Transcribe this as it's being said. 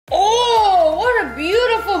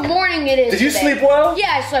it is. Did you today. sleep well?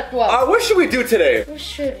 Yeah, I slept well. What should we do today? What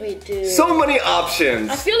should we do? So many options.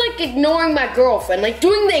 I feel like ignoring my girlfriend, like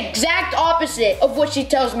doing the exact opposite of what she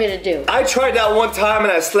tells me to do. I tried that one time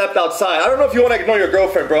and I slept outside. I don't know if you want to ignore your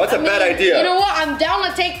girlfriend, bro. That's a bad idea. You know what? I'm down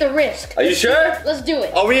to take the risk. Are you sure? Let's do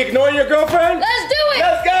it. Are we ignoring your girlfriend? Let's do it.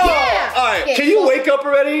 Let's go. Yeah. All right. Okay, Can you wake up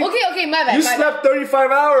already? Okay, my bad. You slept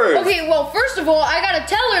 35 hours. Okay, well, first of all, I gotta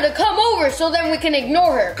tell her to come over so then we can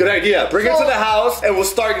ignore her. Good idea. Bring her to the house and we'll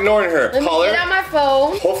start ignoring her. Let me Call her. get out my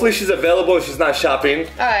phone. Hopefully she's available if she's not shopping.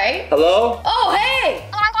 All right. Hello? Oh, hey.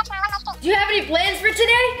 Do you have any plans for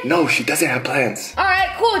today? No, she doesn't have plans. All right,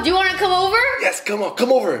 cool. Do you want to come over? Yes, come on,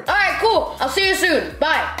 come over. All right, cool. I'll see you soon.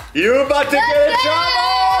 Bye. You about to get in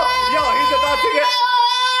trouble? Yo, he's about to get...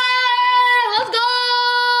 Let's go.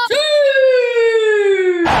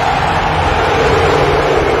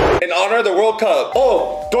 In honor of the World Cup.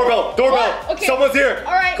 Oh, doorbell. What? Okay. Someone's here.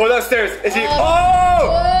 All right. Go downstairs. Is he?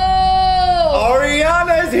 Whoa.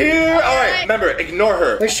 Ariana's here. All right, remember, ignore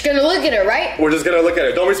her. We're just gonna look at her, right? We're just gonna look at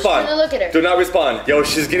her. Don't respond. Just gonna look at her. Do not respond. Yo,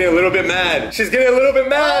 she's getting a little bit mad. She's getting a little bit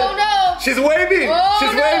mad. Oh no. She's waving. Oh,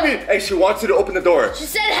 she's no. waving. Hey, she wants you to open the door. She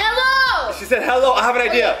said hello. She said hello. I have an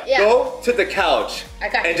idea. Okay, yeah. Go to the couch. I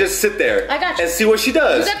got and you. just sit there. I got you. And see what she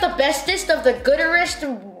does. You got the bestest of the gooderest,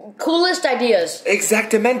 coolest ideas.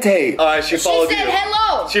 Exactamente. All right, she followed you. She said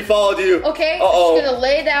hello. She followed you. Okay. Uh-oh. She's gonna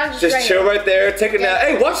lay down just right chill here. right there. Take a nap.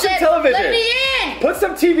 Hey, watch She some said, television. Let me in. Put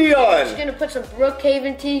some TV on. She's gonna put some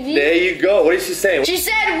Brookhaven TV. There you go. What is she saying? She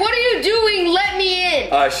said, what are you doing? Let me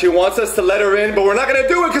in. She wants us to let her in, but we're not gonna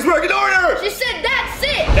do it because we're ignoring her. She said, that's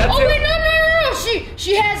it. That's it. Wait, no.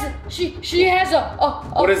 She has a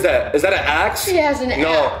What is that? Is that an axe? She has an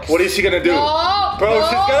axe. What is she gonna do? No, Bro, no,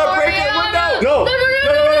 she's gonna break the window. No.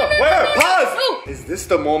 Where? Pause. No. Is this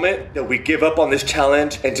the moment that we give up on this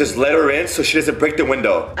challenge and just let her in so she doesn't break the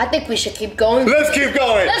window? I think we should keep going. Let's keep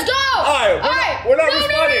going. Let's go. All right. We're not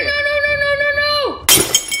responding. No.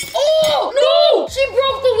 Oh, no. She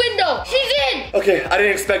broke the window. She's in. Okay, I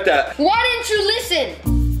didn't expect that. Why didn't you listen?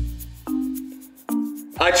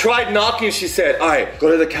 I tried knocking, she said, all right,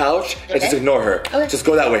 go to the couch and just ignore her. Okay. Just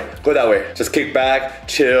go that way. Just kick back,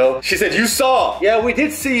 chill. She said, you saw. Yeah, we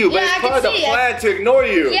did see you, but Yeah, it's I part of can the see it. plan to ignore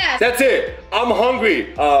you. Yeah. That's it. I'm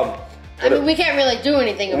hungry. I mean, we can't really do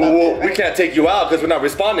anything about that, right? We can't take you out because we're not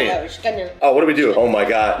responding. Yeah, we're just gonna... Oh, what do we do? Oh my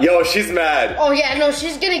God. Yo, she's mad. Oh yeah, no,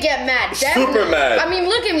 she's gonna get mad. Super mad. I mean,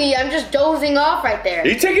 look at me. I'm just dozing off right there. Are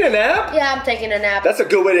you taking a nap? Yeah, I'm taking a nap. That's a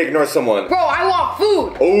good way to ignore someone. Bro, I want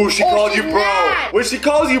food. Oh, she called you she's bro. mad. When she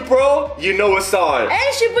calls you bro, you know it's on.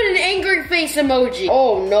 And she put an angry face emoji.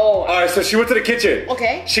 Oh no. All right, so she went to the kitchen.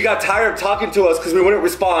 Okay. She got tired of talking to us because we wouldn't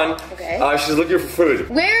respond. Okay. She's looking for food.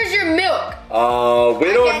 Where's your milk? We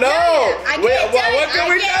don't know. I can't tell you. What can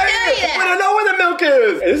we tell you? that. We don't know where the milk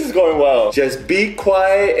is. Hey, this is going well. Just be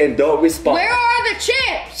quiet and don't respond. Where are the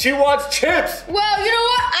chips? She wants chips. Well, you know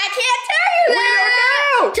what? I can't tell you We that. don't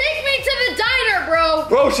know. Take me to the diner, bro.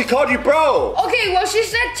 Bro, she called you bro. Okay, well, she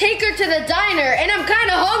said take her to the diner, and I'm kind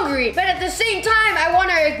of hungry, but at the same time, I want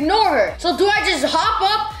to ignore her. So do I just hop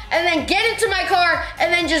up and then get into my car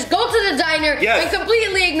and then just go to the diner Yes. and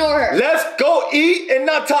completely ignore her? Let's go eat and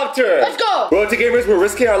not talk to her. Let's go. Royalty Gamers, we're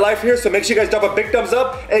risking our life here, so make sure you guys drop a big thumbs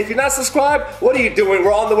up. And if you're not subscribed, what are you doing?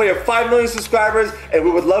 We're on the way to 5 million subscribers, and we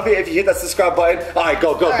would love it if you hit that subscribe button. All right,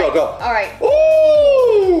 go. All right. Ooh!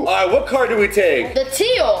 All right, what card do we take? The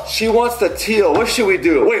teal. She wants the teal. What should we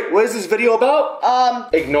do? Wait, what is this video about?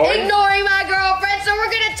 Ignoring my girlfriend, so we're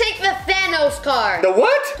gonna take the Thanos card. The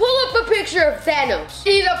what? Pull up a picture of Thanos.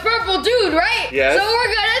 He's a purple dude, right? Yes. So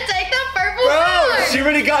we're gonna take the purple Bro, card. she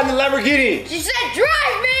already got in the Lamborghini. She said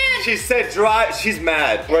drive, man. She said drive. She's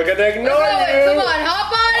mad. We're gonna ignore We're you. going. Come on,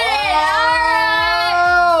 hop on it.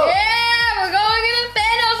 Oh. All right. Yeah, we're going in the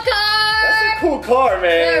Thanos car. That's a cool car,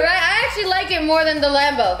 man. Yeah, right? I actually like it more than the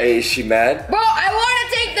Lambo. Hey, is she mad? Bro, I want to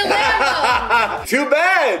take the Lambo. Too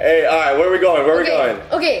bad. Hey, all right, where are we going? Where are we going?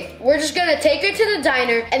 Okay, we're just gonna take her to the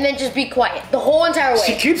diner and then just be quiet the whole entire way.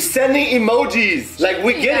 She keeps sending emojis. Like,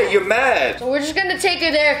 we get it, you're mad. So we're just gonna take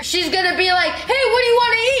her there. She's gonna be like, hey, what do you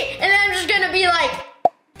want to eat? And then I'm just gonna be like...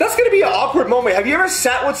 That's gonna be an awkward moment. Have you ever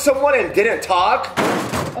sat with someone and didn't talk?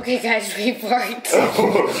 Okay, guys, we parked.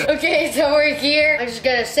 Okay, so we're here. I'm just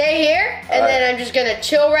gonna stay here, and then I'm just gonna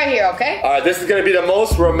chill right here, okay? All right, this is gonna be the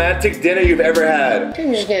most romantic dinner you've ever had.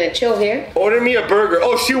 I'm just gonna chill here. Order me a burger.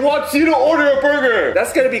 Oh, she wants you to order a burger.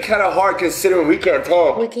 That's gonna be kind of hard considering we can't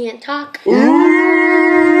talk. We can't talk. Ooh.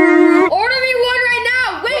 Order me one right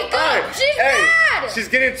now. Wake up. Right. She's mad. she's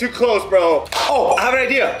getting too close, bro. Oh, I have an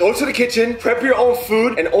idea. Go to the kitchen, prep your own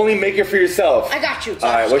food, and only make it for yourself. I got you. All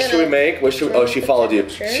right, what should we make? What should we, oh, she followed you.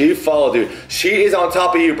 She followed you. She is on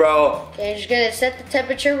top of you, bro. Okay, just gonna set the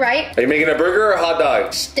temperature right. Are you making a burger or a hot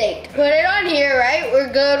dog? Steak. Put it on here, right?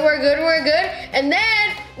 We're good, we're good, we're good. And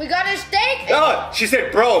then we got a steak. No, she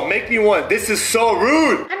said, bro, make me one. This is so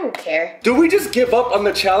rude. I don't care. Do we just give up on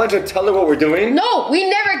the challenge and tell her what we're doing? No, we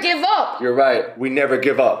never give up. You're right. We never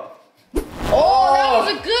give up. Oh, that was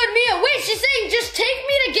a good meal. Wait, she's saying just take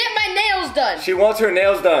me to get my nails done. She wants her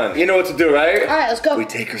nails done. You know what to do, right? All right, let's go. We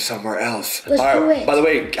take her somewhere else. Let's do it. By the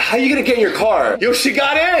way, how are you gonna get in your car? Yo, she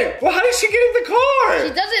got in. Well, how did she get in the car?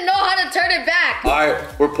 She doesn't know how to turn it back. All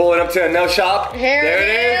right, we're pulling up to a nail shop. Here there it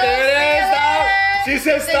is. There it is. Stop. She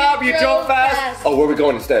said stop. You drove fast. Oh, where are we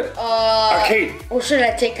going instead? Arcade. Or should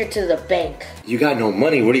I take her to the bank? You got no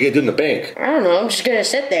money. What are you gonna do in the bank? I don't know. I'm just gonna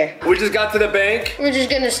sit there. We just got to the bank. We're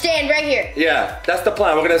just gonna stand right here. Yeah, that's the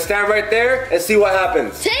plan. We're gonna stand right there and see what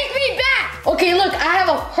happens. Take me back. Okay, look, I have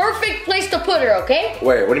a perfect place to put her, okay?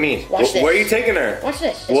 Wait, what do you mean? Watch this. Where are you taking her? Watch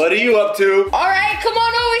this. What are you up to? All right, come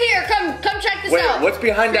on over here. Come check this out. Wait, what's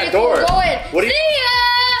behind that door? Go in. What See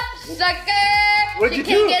ya, sucker. What'd you do?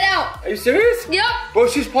 She can't get out. Are you serious? Yep. Bro,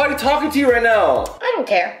 she's probably talking to you right now. I don't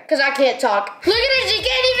care, because I can't talk. Look at her, she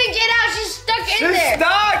can't even get out. She's stuck in there. She's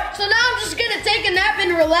stuck. So now I'm just gonna take a nap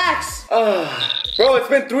and relax. Bro, it's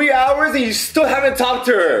been 3 hours and you still haven't talked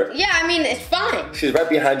to her. Yeah, I mean, it's fine. She's right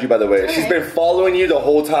behind you, by the way. Okay. She's been following you the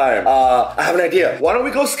whole time. I have an idea. Why don't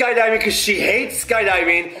we go skydiving, because she hates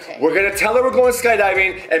skydiving. Okay. We're gonna tell her we're going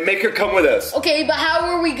skydiving and make her come with us. Okay, but how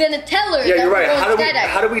are we gonna tell her? Yeah, that you're right. we're going skydiving?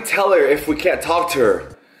 How do we tell her if we can't talk to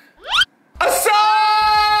her? A sign!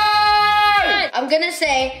 I'm gonna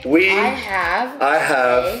say, I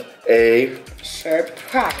have a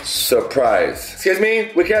surprise. Surprise. Excuse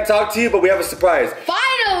me, we can't talk to you, but we have a surprise.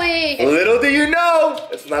 Finally! Little do you know,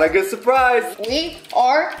 it's not a good surprise. We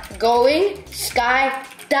are going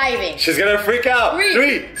skydiving. She's gonna freak out.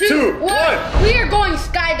 3, 2, 1. We are going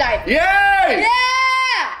skydiving. Yay! Yeah!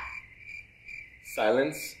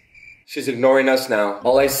 Silence. She's ignoring us now.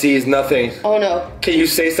 All I see is nothing. Oh no. Can you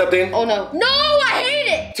say something? Oh no. No, I hate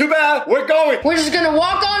it! Too bad, we're going. We're just gonna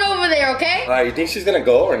walk on over there, okay? Alright, you think she's gonna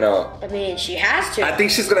go or no? I mean, she has to. I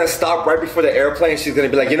think she's gonna stop right before the airplane. She's gonna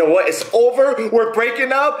be like, you know what? It's over. We're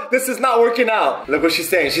breaking up. This is not working out. Look what she's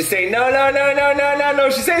saying. She's saying, no, no, no, no, no, no, no.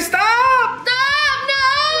 She's saying, stop! Stop!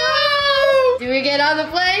 No! Do we get on the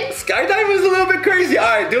plane? Skydiving is a little bit crazy.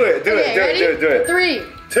 Alright, do it. Do it. 3,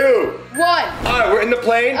 2, 1. Alright, we're in the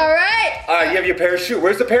plane. Alright. Alright, you have your parachute.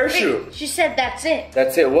 Where's the parachute? Wait, she said that's it.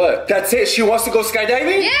 That's it, what? That's it? She wants to go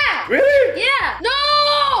skydiving? Yeah. Really? Yeah. No!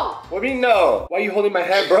 What do you mean no? Why are you holding my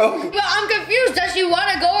hand, bro? Well, I'm confused. Does she want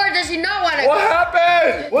to go or does she not want to go? What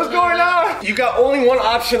happened? What's going on? You got only one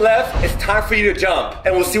option left. It's time for you to jump.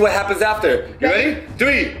 And we'll see what happens after. You ready?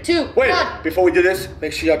 3, 2, Wait, 1. Before we do this,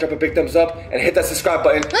 make sure y'all drop a big thumbs up and hit that subscribe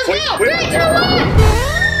button. Let's go! 3, 2, 1!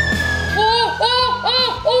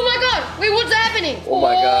 Oh my god! Wait, what's happening? Oh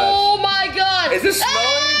my god. Oh my god! Is this snowing?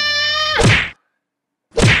 Ah!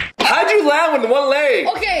 How'd you land with one leg?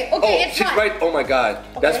 Okay, it's she's fine. right. Oh my god.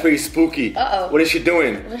 That's pretty spooky. Uh-oh. What is she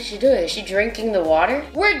doing? What is she doing? Is she drinking the water?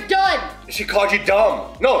 We're done! She called you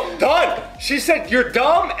dumb. No, done. She said you're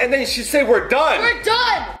dumb, and then she said we're done. We're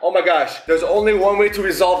done! Oh my gosh. There's only one way to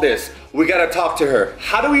resolve this. We gotta talk to her.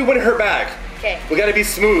 How do we win her back? Okay. We gotta be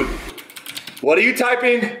smooth. What are you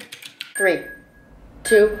typing? 3,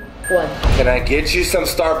 2, 1. Can I get you some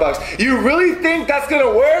Starbucks? You really think that's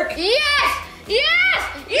gonna work? Yes! Yes!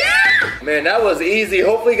 Yeah! Man, that was easy.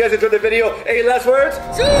 Hopefully you guys enjoyed the video. Any last words?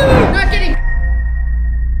 Not kidding.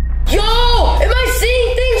 Yo! Am I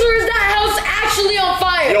seeing things or is that house actually on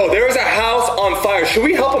fire? Yo, there is a house on fire. Should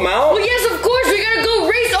we help him out? Well, yes, of course. We gotta go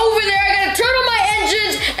race over there. I gotta turn on my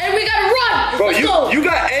engines and we gotta run. Bro, Let's go. you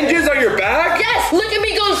got engines on your back? Yes, look at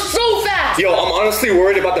me go so fast. Yo, I'm honestly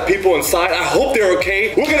worried about the people inside. I hope they're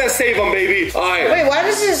okay. We're gonna save them, baby. All right. Wait, why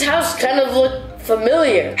does this house kind of look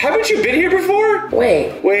familiar? Haven't you been here before? Wait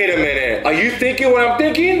a minute. Are you thinking what I'm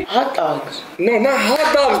thinking? Hot dogs. No, not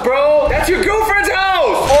hot dogs, bro. That's your girlfriend's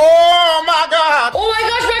house. Oh my god. Oh my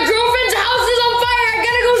gosh, my girlfriend's house is on fire. I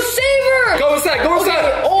gotta go save her. Go inside, go inside.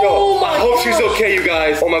 Okay. Oh Yo, my I hope gosh. she's okay, you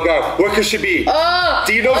guys. Oh my god, where could she be?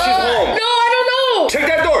 Do you know if she's home? No, I don't know. Check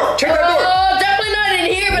that door, check that door. Definitely not in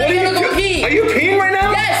here, but I gotta go pee. Are you peeing right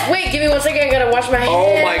now? Yes, wait, give me 1 second. I gotta wash my hands.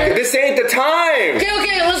 Oh my god, this ain't the time.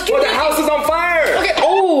 Okay, let's keep Well, the house is on fire. Okay,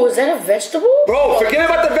 oh, is that a vegetable? Bro, forget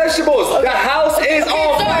about the vegetables. The house is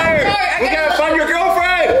on fire. We gotta find your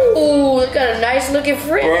girlfriend. Ooh, look at a nice looking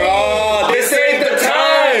fridge. Bro, this ain't the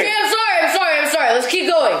time. Okay, I'm sorry. Let's keep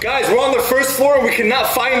going. Guys, we're on the first floor and we cannot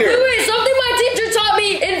find her. Wait, something my teacher taught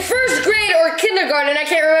kindergarten, I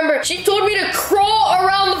can't remember. She told me to crawl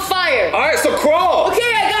around the fire. All right, so crawl. Okay,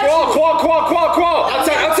 I got crawl, you. Crawl.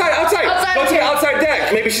 Okay. Outside. Go to the outside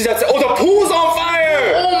deck. Maybe she's outside. Oh, the pool's on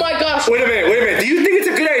fire. Oh my gosh. Wait a minute. Do you think it's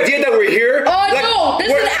a good idea that we're here? No,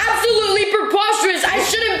 this is absolutely preposterous. I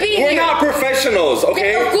shouldn't be here. We're not professionals,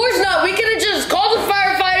 okay? Of course not. We could have just called the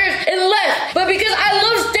firefighters and left. But because I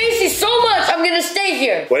love Stacy so much, I'm gonna stay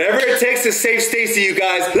here. Whatever it takes to save Stacy, you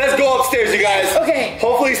guys. Let's go upstairs, you guys. Okay.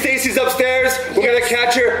 Hopefully Stacy's upstairs. We're gonna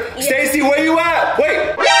catch her. Yes. Stacy, where you at?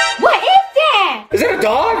 Wait. What is that? Is that a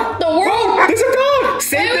dog? The world. Bro, there's a dog.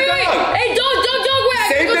 Save the Wait. dog. Hey, dog, where?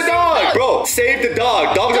 Save the dog. Bro, save the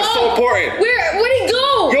dog. Dogs are so important. Where'd he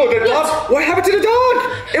go? Yo, the dog. What happened to the dog?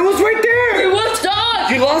 It was right there. Wait, what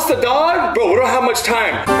dog? You lost the dog? Bro, we don't have much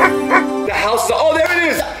time. The house is... Oh, there it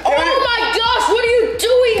is. Oh my gosh, what are you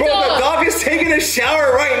doing, Bro, dog? the dog is taking a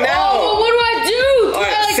shower right now. Oh, what do I do? All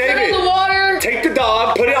right, I save put it it. in the water? Take the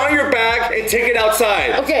dog, put it on your back, and take it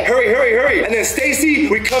outside. Okay. Hurry. And then Stacy,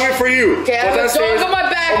 we coming for you. Okay, I have a dog on my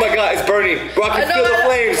back. Oh my god, it's burning. Bro, I can I feel know the it.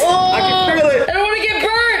 flames. Oh, I can feel it. I don't want to get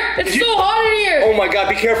burnt. It's so hot in here. Oh my god,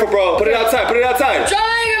 be careful, bro. Put it outside. I'm trying.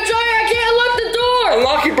 I can't unlock the door.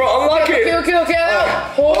 Unlock it, bro. Unlock it. Okay.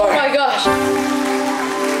 Oh my gosh.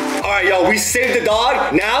 Alright, y'all, we saved the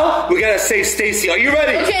dog. Now, we gotta save Stacy. Are you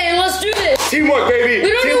ready? Okay, let's do this. Teamwork, baby.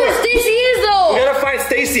 We don't know where Stacy is, though. We gotta find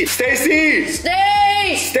Stacy. Stacy!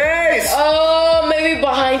 Stace. Oh, maybe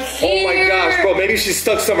behind here. Oh my gosh, bro. Maybe she's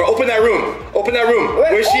stuck somewhere. Open that room.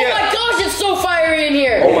 Where's she at? Oh my gosh, it's so fiery in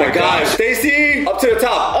here. Oh my gosh. Stacy, up to the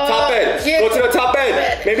top. Top bed. Yeah. Go to the top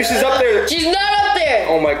bed. Maybe she's up there. She's not up there.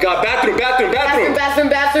 Oh my god. Bathroom.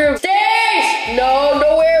 Bathroom. Stace! No,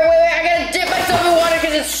 nowhere. Wait. I gotta dip myself in water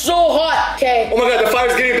because it's so hot. Okay. Oh my god, the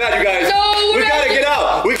fire's getting bad, you guys. No, we gotta get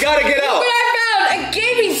out. But I found a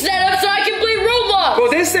gaming setup so I can play Roblox. Bro,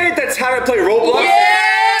 they say that's how to play Roblox.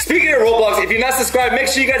 Yeah. Speaking of Roblox, if you're not subscribed, make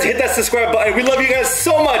sure you guys hit that subscribe button. We love you guys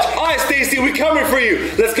so much. Alright, Stacy, we coming for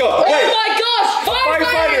you. Let's go. Oh my gosh,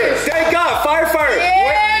 Firefighter. Thank God, firefighter.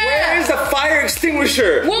 Yeah. Where is the fire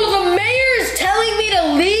extinguisher? Well, the mayor is telling me to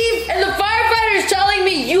leave, and the firefighter is telling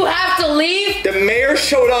me you have to leave. The mayor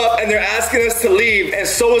showed up and they're asking us to leave, and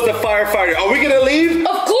so is the firefighter. Are we gonna leave?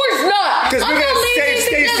 Of course not. Because we're gonna save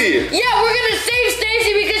Stacy. Yeah, we're gonna save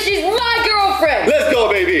Stacy because she's my girlfriend. Let's go,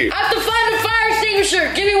 baby. I have to find the fire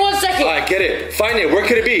extinguisher. Give me 1 second. Alright, get it. Find it. Where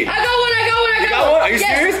could it be? I got one. You got one? Are you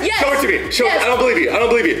serious? Yes. Show it to me. Show it. I don't believe you.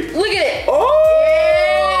 Look at it.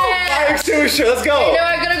 Oh! Yeah. Fire extinguisher. Let's go. Now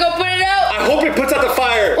I'm gonna go put it out. I hope it puts out the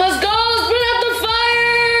fire. Let's go. Let's put out the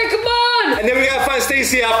fire. Come on. And then we gotta find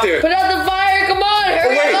Stacy after. Put out the fire. Come on.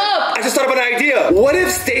 Hurry up. I just thought about an idea. What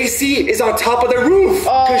if Stacy is on top of the roof?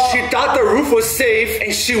 Because she thought the roof was safe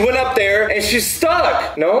and she went up there and she's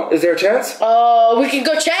stuck. No? Is there a chance? We can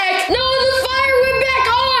go check. No, the fire went back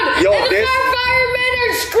on. Yo, and the firemen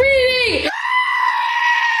are screaming.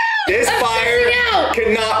 This I'm fire freaking out.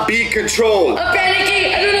 cannot be controlled. I'm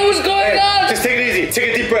panicking. I don't know what's going on. Just take it easy.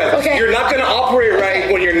 Take a deep breath. Okay. You're not gonna operate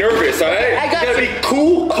right when you're nervous, alright? I got you gotta you. be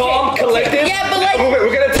cool, calm, collected. Yeah, but like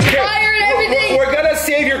we're gonna take care. fire and everything. We're gonna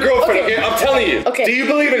save your girlfriend, okay? I'm telling you. Okay. Do you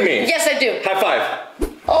believe in me? Yes, I do. High five.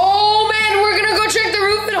 Oh man, we're gonna go check the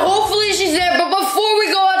roof and hopefully she's there. But before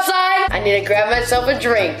we go outside, I need to grab myself a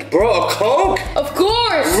drink. Bro, a Coke? Of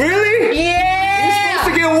course. Really? Yeah. You're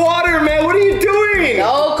supposed to get water, man. What are you doing?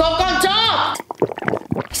 No, Coke on top.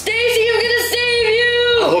 Stacy, I'm gonna save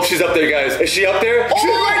you. I hope she's up there, guys. Is she up there? She's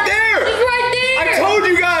right there. She's right there. I told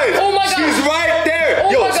you guys. Oh my God. She's right there.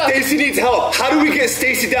 Oh Yo, my God. Stacy needs help. How do we get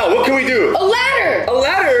Stacy down? What can we do? A ladder. A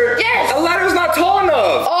ladder? Yes. A ladder's not tall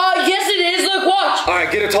enough. Yes it is. Look, watch. All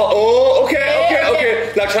right, get it tall. Oh, okay.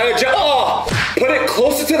 Okay. Now try to jump. Oh, put it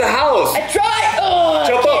closer to the house. I tried. Oh,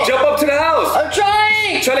 Jump up to the house. I'm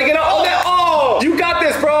trying. Try to get up. Oh, you got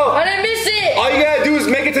this, bro. I didn't miss it. All you gotta do is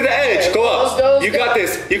make it to the edge. Go up. You got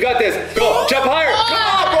this. Go. Jump higher. Come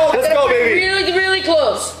on, bro. Let's go, baby. Really, really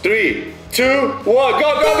close. 3, 2, 1. Go. All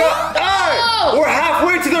right. We're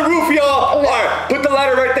halfway to the roof, y'all. Okay. All right. Put the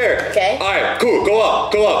ladder right there. Okay. All right. Cool. Go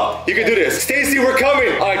up. You can do this. Stacy, we're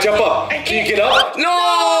coming. All right. Jump up. Can you get up? No.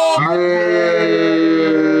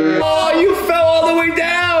 Oh, you fell all the way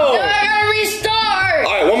down. Now I gotta restart.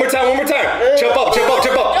 All right. One more time. Jump up. There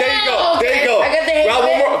you go. I got the hang of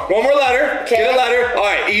it. One more ladder. Okay. Get a ladder. All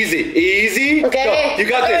right. Easy. Okay. Go. You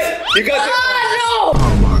got this. No.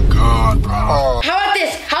 Oh my God, bro. How about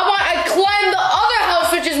this? How about I climb the other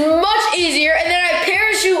house, which is much easier, and then I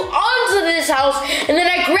parachute onto this house, and then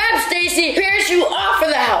I grab Stacy, parachute off of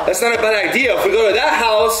the house. That that's not a bad idea. If we go to that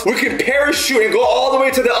house, we can parachute and go all the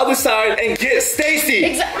way to the other side and get Stacy.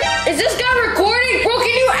 Is this guy recording? Bro,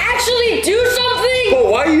 can you actually do something? But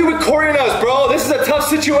why are you recording us, bro? This is a tough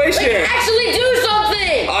situation. Like, actually do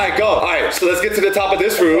something. All right, go. All right, so let's get to the top of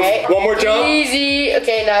this roof. Okay. One more jump. Easy.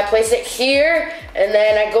 Okay, now I place it here, and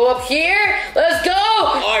then I go up here. Let's go.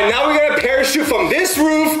 All right, now we're gonna parachute from this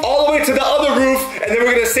roof all the way to the other roof, and then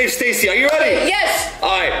we're gonna save Stacy. Are you ready? Yes.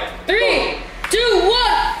 All right. 3, 2,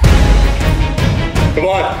 1. Come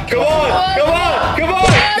on. Come on. Come on. Come on.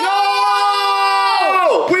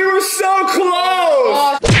 No! We were so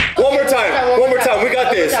close. One more time. One more time. We got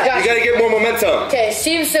this. You gotta get more momentum. Okay,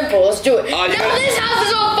 seems simple. Let's do it. Now this house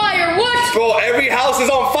is on fire. What? Bro, every house is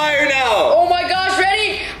on fire now. Oh my gosh,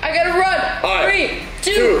 ready? I gotta run. All right.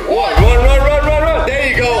 3, 2, 1. Run. There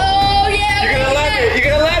you go. Oh yeah. You're gonna land it.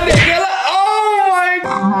 You're gonna land it. Oh my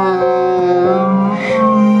God.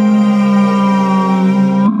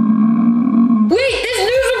 Wait, this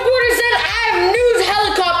news reporter said I have news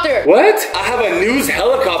helicopter. What? I have a news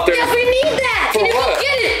helicopter. Yes, we need that. Can you go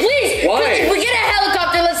get it, please? Why? If we get a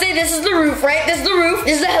helicopter, let's say this is the roof, right? This is the roof.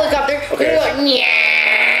 This is the helicopter. Okay. We're gonna go,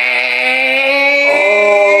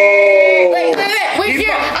 Wait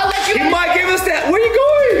here. I'll let you. He might give us that. Where are you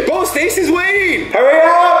going? Bro, Stacy's waiting. Hurry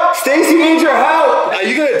up. Stacy needs your help. Are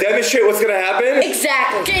you gonna demonstrate what's gonna happen?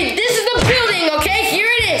 Exactly. Okay, this is the building, okay? Here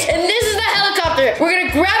it is. And this is the helicopter. We're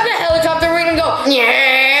gonna grab the helicopter. We're gonna go. We're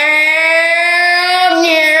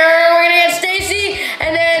gonna get Stacy,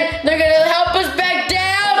 and then they're gonna help us back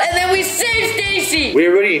down, and then we save Stacy. We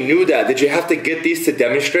already knew that. Did you have to get these to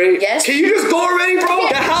demonstrate? Yes. Can you just go already, bro?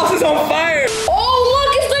 The house is on fire. Oh,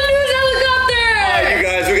 look, it's the news helicopter. All right, you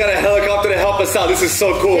guys, we got a helicopter to help us out. This is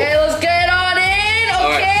so cool. Okay, let's get on in. Okay. All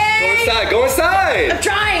right, go inside. Go inside. I'm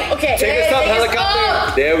trying. Okay. Take us up,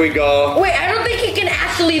 helicopter. There we go. Wait, I don't think he can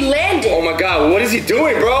actually land it. Oh my God, what is he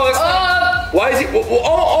doing, bro? Why is he?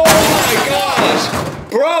 Oh my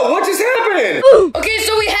gosh, bro, what just happened? Okay,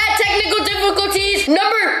 so we had technical difficulties.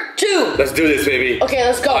 Number 2. Let's do this, baby. Okay,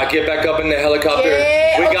 let's go. All right, get back up in the helicopter.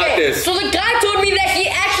 Okay, We got this. So the guy told me that he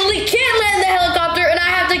actually can't land the helicopter, and I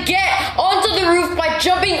have to get onto the roof by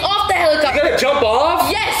jumping off the helicopter. You gotta jump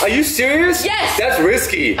off? Yes. Are you serious? Yes. That's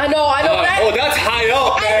risky. I know. Oh, that's high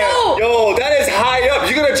up, man. I know. Yo, that is high up.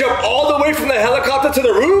 You're gonna jump all the way from the helicopter to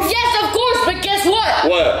the roof? Yes, of course, but guess what?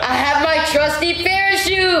 What? I have my trusty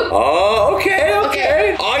parachute. Oh, okay.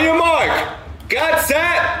 Okay. On your mark. Got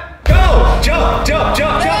set. Go. Jump.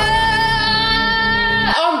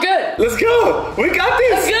 I'm good. Let's go. We got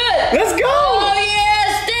this. I'm good. Let's go. Oh,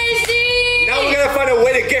 yeah, Stacy. Now we're gonna find a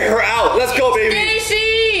way to get her out. Let's go, baby.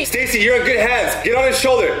 Stacy. Stacy, you're in good hands. Get on his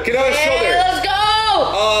shoulder. Get on his shoulder. Let's go.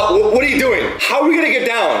 What are you doing? How are we gonna get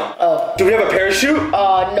down? Oh. Do we have a parachute?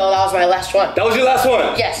 No, that was my last one. That was your last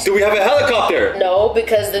one? Yes. Do we have a helicopter? No,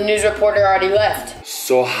 because the news reporter already left.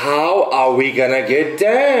 So how are we gonna get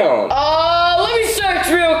down? Let me search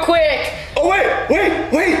real quick. Oh, wait.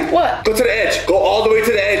 What? Go to the edge. Go all the way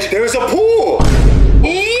to the edge. There's a pool.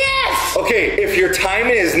 Yes! Okay, if your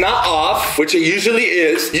timing is not off, which it usually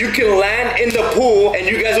is, you can land in the pool and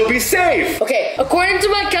you guys will be safe. Okay, according to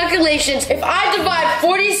my calculations, if I divide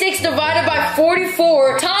 46 divided by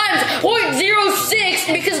 44 times 0.06,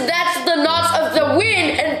 because that's the knots of the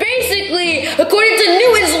wind, and basically, according to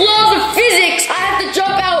Newton's laws of physics, I have to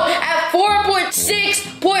jump out at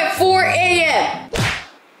 4.6.4 a.m.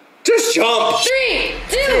 Just jump. 3,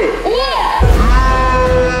 2, 1.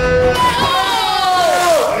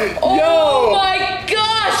 Oh my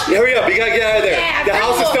gosh! Hurry up, you gotta get out of there. Yeah, the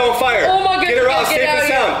house is still on fire. Oh my goodness. Get her out safe and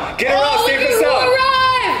sound. Get her out safe and sound.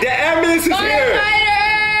 The ambulance is here.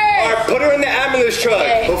 Alright, put her in the ambulance truck.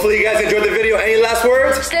 Okay. Hopefully you guys enjoyed the video. Any last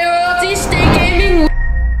words? Stay royalty, stay gaming.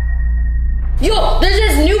 Yo, there's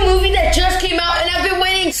this new movie that just came out, and I've been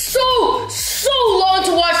waiting so long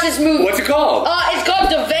to watch this movie. What's it called? It's called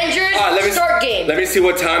The Avengers Start Game. Let me see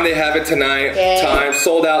what time they have it tonight. Okay. Time,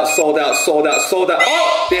 sold out.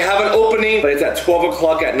 Oh, they have an opening, but it's at 12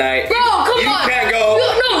 o'clock at night. Bro, come on. You can't go.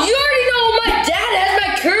 No, you already know my dad has my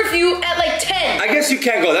curfew at like 10. I guess you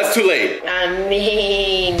can't go. That's too late. I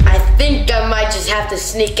mean, I think I might just have to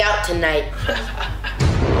sneak out tonight.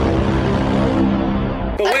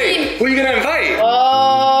 But wait, who are you gonna invite?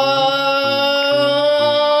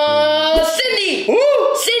 Cindy. Who?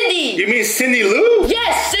 Cindy. You mean Cindy Lou?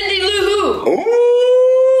 Yes, Cindy Lou Who.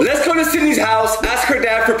 Ooh. Let's go to Cindy's house, ask her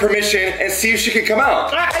dad for permission, and see if she can come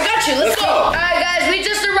out. All right, I got you. Let's go. All right, guys, we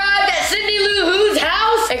just arrived at Cindy Lou Who's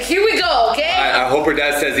house, and here we go, okay? I hope her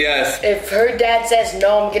dad says yes. If her dad says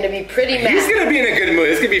no, I'm gonna be pretty mad. He's gonna be in a good mood.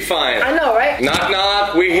 It's gonna be fine. I know, right? Knock,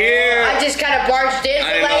 knock. We're here. I just kind of barged in,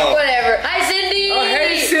 but like, whatever. Hi, Cindy. Oh,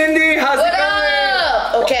 hey, Cindy. How's it going? What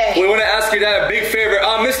up? Okay.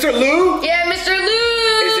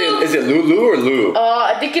 or Lou?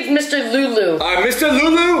 I think it's Mr. Lulu. Mr.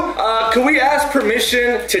 Lulu, can we ask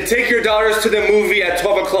permission to take your daughters to the movie at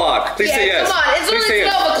 12 o'clock? Please say yes. Come on, it's only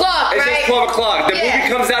 12 o'clock, right? It's just 12 o'clock. The movie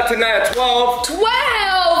comes out tonight at 12.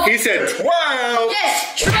 12? He said 12.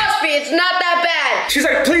 Yes, trust me, it's not that bad. She's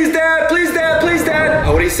like, please, Dad, please, Dad, please, Dad.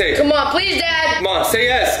 Oh, what do you say? Come on, please, Dad. Come on, say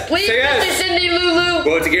yes. Please, say yes. Mr. Cindy Lulu.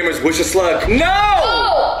 Go to gamers, wish a slug. No!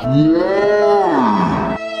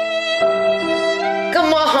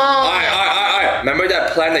 Come on. Alright. Remember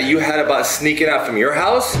that plan that you had about sneaking out from your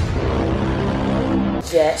house?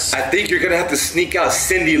 Yes. I think you're gonna have to sneak out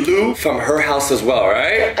Cindy Lou from her house as well,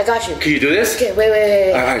 right? I got you. Can you do this? Okay,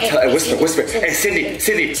 wait. Alright, whisper. Hey, Cindy.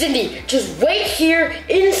 Cindy, just wait here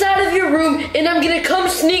inside of your room and I'm gonna come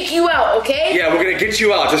sneak you out, okay? Yeah, we're gonna get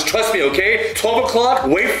you out. Just trust me, okay? 12 o'clock,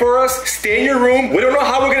 wait for us, stay in your room. We don't know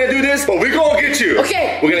how we're gonna do this, but we're gonna get you.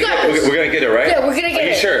 Okay, We're gonna get it, right? Yeah, we're gonna get it. Are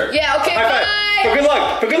you sure? Yeah, okay, High five. bye.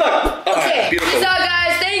 For good luck. Okay, beautiful. peace out,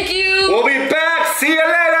 guys. Thank you. We'll be back. See you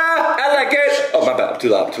later. Alligator. Oh, my bad. Too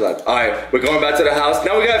loud. Alright, we're going back to the house.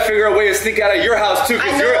 Now we gotta figure out a way to sneak out of your house too,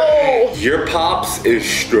 because your pops is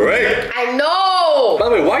straight. I know. By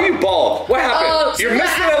the way, why are you bald? What happened? You're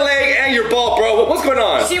missing a leg and you're bald, bro. What's going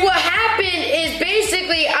on? See, what happened is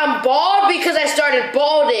basically I'm bald because I started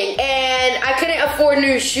balding and I couldn't afford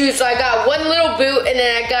new shoes, so I got one little boot and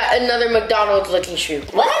then I got another McDonald's looking shoe.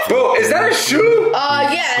 What? Bro, is that a shoe?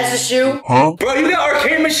 Yeah, it's a shoe. Huh? Bro, you got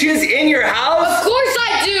arcade machines in your house? Of course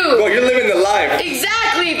I do. Bro, you're living the life.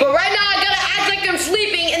 Exactly, but right now I gotta act like I'm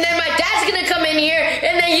sleeping and then my dad's gonna come in here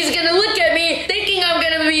and then he's gonna look at me thinking I'm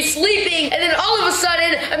gonna be sleeping and then all of a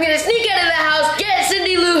sudden I'm gonna sneak out of the house, get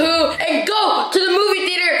Cindy Lou Who, and go to the movie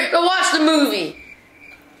theater to watch the movie.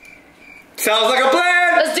 Sounds like a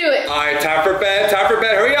plan. Let's do it. Alright, time for bed.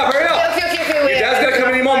 Hurry up. Okay, wait. Your dad's gonna come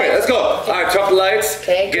any moment. Let's go. Alright, turn off the lights.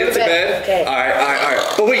 Okay, get into bed. Okay. Alright.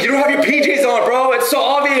 But wait, you don't have your PJs on, bro. It's so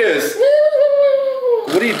obvious.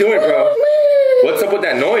 What are you doing, bro? What's up with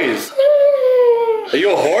that noise? Are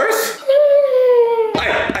you a horse?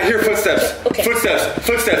 I hear footsteps. Okay. Footsteps.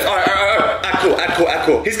 Alright. Act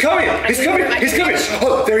cool. He's coming.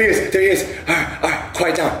 Oh, there he is. Alright.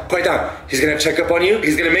 Quiet down. He's gonna check up on you.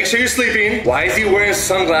 He's gonna make sure you're sleeping. Why is he wearing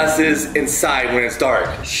sunglasses inside when it's dark?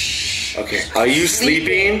 Shh. Okay. Are you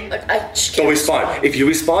sleeping? Don't respond. If you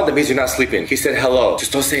respond, that means you're not sleeping. He said hello.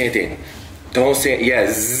 Just don't say anything. Don't say it.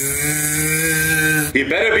 Yes. You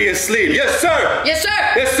better be asleep. Yes, sir. Yes, sir.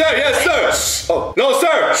 Oh, no,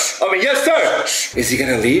 sir. Yes, sir. Is he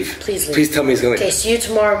gonna leave? Please leave. Please tell me he's gonna leave. Okay, see you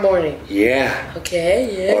tomorrow morning. Yeah.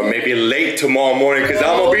 Okay, yeah. Or maybe late tomorrow morning because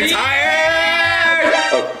I'm gonna be tired.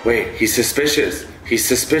 Oh, wait. He's suspicious.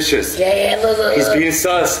 Yeah, look. He's being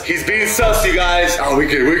sus, you guys. Oh, we're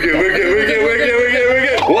good.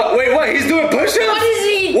 What? Wait, what? He's doing push-ups? What is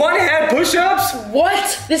he? One-hand push-ups?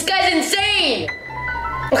 What? This guy's insane.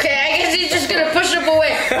 Okay, I guess he's just gonna push up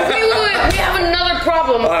away. Wait. We have another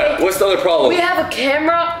problem. Okay? Alright, what's the other problem? We have a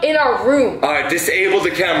camera in our room. Alright, disable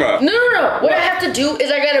the camera. No. What I have to do is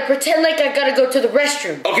I gotta pretend like I gotta go to the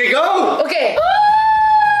restroom. Okay, go. Okay.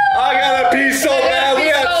 I gotta pee so bad. We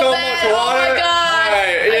have so much water. Oh my god.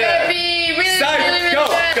 Alright, yeah. I gotta pee really Go.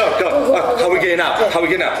 bad. How we getting out?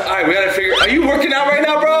 Alright, we gotta figure. Are you working out right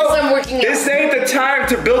now, bro? Yes, I'm working out. This ain't the time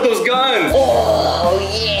to build those guns. Oh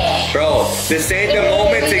yeah. Bro, this ain't the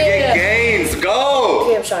moment to get gains. Go.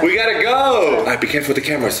 Okay, I'm sorry. We gotta go. Alright, be careful with the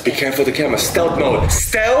cameras.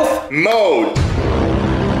 Stealth mode.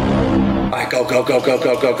 Alright, go.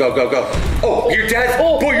 Oh, your dad's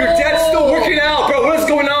still working out, bro. What's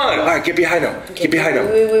going on? Alright, get behind him. Wait.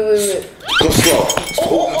 Go slow.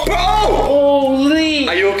 Bro! Holy.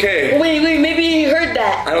 Are you okay? Wait, maybe he heard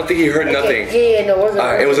that. I don't think he heard nothing. Yeah, no, we're good.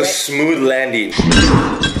 Alright, it was a smooth landing.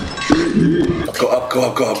 Go up. To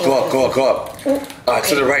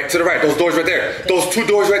the right. Those doors right there. Those two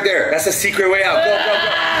doors right there. That's a secret way out. Go.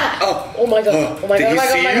 Up. Oh my god. Did he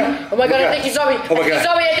see you? Oh my god, I think he saw me. Oh my god.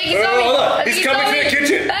 I think he saw me. Hold on. He's coming to the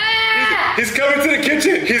kitchen.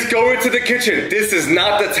 He's coming to the kitchen. This is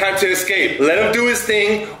not the time to escape. Let him do his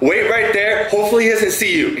thing. Wait right there. Hopefully he doesn't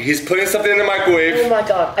see you. He's putting something in the microwave. Oh my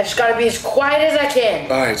god. I just gotta be as quiet as I can.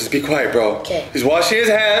 Alright, just be quiet, bro. Okay. He's washing his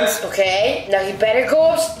hands. Okay. Now he better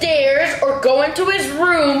go upstairs or go into his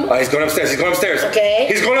room. He's going upstairs. Okay.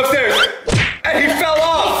 He's going upstairs. And he fell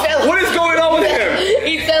off. What is going on with him?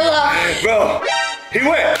 He fell off. Bro, he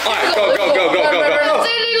went. Alright, go. I'm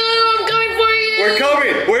coming for you. We're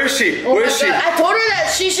coming. Where is she? Where is she? I told her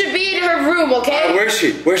that she should be in her room, okay? Where is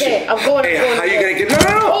she? I'm going. Hey, how you gonna get? No.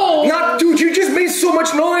 Oh. Not, dude. You just made so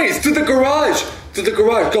much noise. To the garage. To to the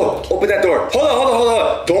garage. Go. Open that door. Hold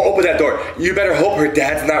on. Don't open that door. You better hope her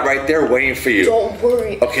dad's not right there waiting for you. Don't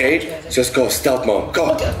worry. Okay? Just go stealth mode.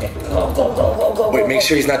 Go. Okay. Go. Wait, make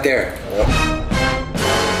sure he's not there.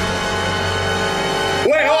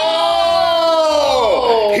 Wait,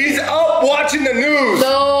 oh! He's up watching the news.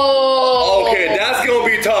 No. Okay, that's gonna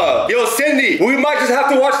be tough. Yo, Cindy, we might just have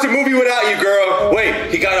to watch the movie without you, girl.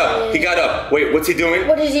 Wait, he got up. Wait, what's he doing?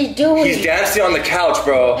 What is he doing? He's dancing on the couch,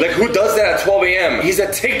 bro. Like, who does that at 12 a.m.? He's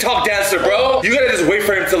a TikTok dancer, bro. You gotta just wait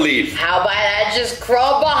for him to leave. How about I just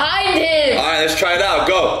crawl behind him? All right, let's try it out.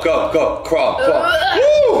 Go. Crawl.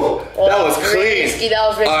 Woo! That was clean. Risky, that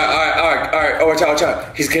was risky. All right. Oh, watch out.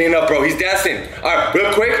 He's getting up, bro. He's dancing. All right,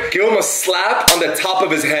 real quick, give him a slap on the top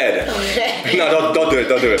of his head. No, don't do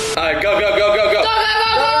it. All right, go. Go.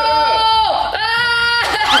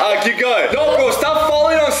 Keep going. No, bro, stop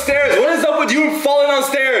falling on stairs. What is up with you falling on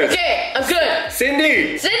stairs? Okay, I'm good.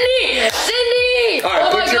 Cindy. All All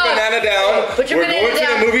right, put your banana down. We're going to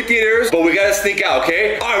the movie theaters, but we gotta sneak out,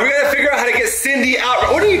 okay? All right, we gotta figure out how to get Cindy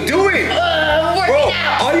out. What are you doing? Working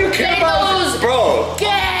out. All you care about is, all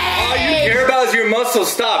you care about is your muscles.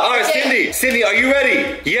 Stop. All right, Okay. Cindy, are you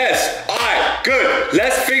ready? Yes. All right, good.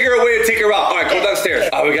 Let's figure a way to take her out. All right, go downstairs.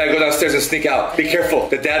 All right, we gotta go downstairs and sneak out. Be careful.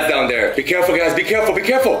 The dad's down there. Be careful, guys. Be careful.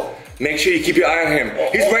 Make sure you keep your eye on him.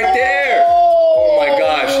 He's right there. Oh my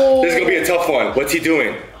gosh. This is gonna be a tough one. What's he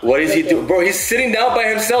doing? What is he doing? Bro, he's sitting down by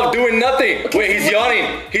himself doing nothing. Wait, he's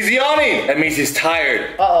yawning. That means he's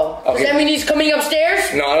tired. Uh-oh. Okay. Does that mean he's coming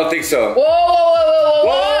upstairs? No, I don't think so.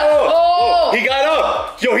 Whoa. He got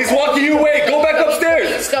up. Yo, he's walking your way. Go back upstairs.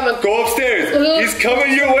 He's coming. Go upstairs. He's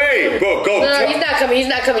coming your way. Bro, go. No, he's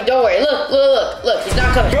not coming. Don't worry. Look. He's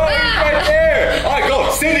not coming. Bro, he's right there. All right, go.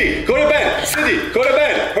 Cindy, go to bed.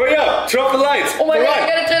 Hurry up. Turn off the lights. Oh my God, I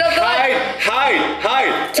gotta turn off the lights.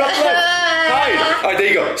 Hide. Turn off the lights. Hide. All right, there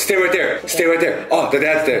you go. Stay right there. Oh, the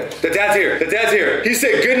dad's there. The dad's here. He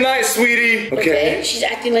said, good night, sweetie. Okay. She's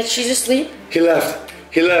acting like she's asleep. He left.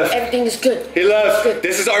 Everything is good. He left.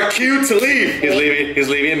 This is our cue to leave. He's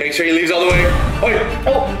leaving. Make sure he leaves all the way. Wait.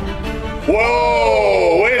 Oh.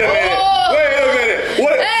 Whoa. Wait a minute.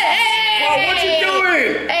 What? Hey. Wow, what you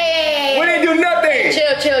doing? Hey. We didn't do nothing.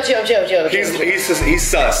 Chill. He's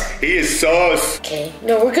sus. He is sus. Okay.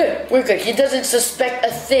 No, we're good. He doesn't suspect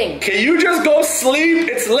a thing. Can you just go sleep?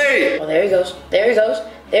 It's late. Oh, there he goes.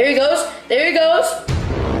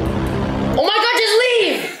 Oh my God, just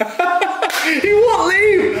leave. He won't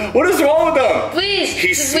leave. What is wrong with him? Please.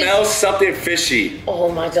 He smells something fishy. Oh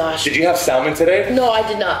my gosh. Did you have salmon today? No, I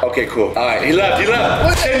did not. Okay, cool. All right, he left.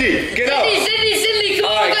 Cindy, get up. Cindy, come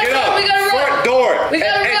on. All right, get up. We gotta run. Front door. We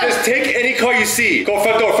gotta run. And just take any car you see. Go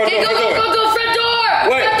front door. Go, front door.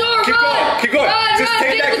 Wait, Front door, keep going. Just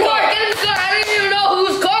take get that in the car. car. Get in the car. I don't even know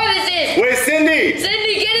whose car this is. Wait, Cindy, get in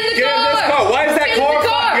the get car. in this car. Why is that car on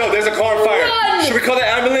fire? Yo, there's a car on fire. Run. Should we call the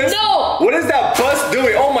ambulance? No. What is that bus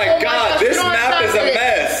doing? Oh my God, this map is a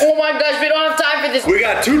mess. Oh my gosh, we don't have time for this. We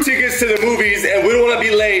got 2 tickets to the movies and we don't want to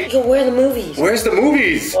be late. Yo, where are the movies? Where's the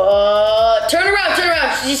movies? Turn around.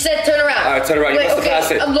 She said turn around. All right, turn around. You must have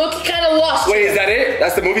passed it. I'm looking kind of lost. Wait, is that it?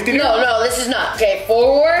 That's the movie theater? No, this is not. Okay,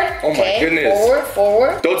 forward. Oh my goodness.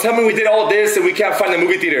 Forward. Don't tell me we did all this and we can't find the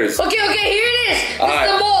movie theaters. Okay, here it is. This right.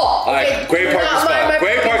 is the mall. All right, great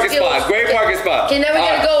parking spot. Great parking spot. Okay, now we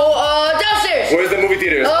gotta go downstairs. Where's the movie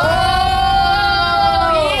theaters? Oh,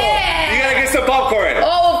 yeah. You gotta get some popcorn.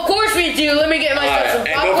 Oh, of course we do. Let me get myself some popcorn.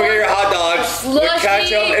 And don't forget your hot dogs with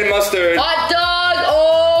ketchup and mustard. Hot dog.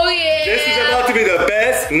 Oh, yeah. This is about to be the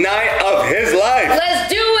best night of his life. Let's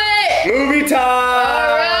do it. Movie time.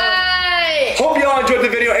 All right. Hope y'all enjoyed the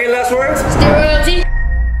video. Any last words? Stay royalty.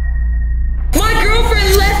 My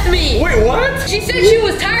girlfriend left me. Wait, what? She said she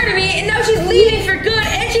was tired of me, and now she's leaving for good,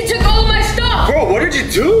 and she took all of my stuff. Bro, what did you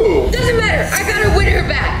do? Doesn't matter. I gotta win her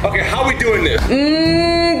back. Okay, how are we doing this?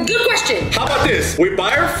 Good question. How about this? We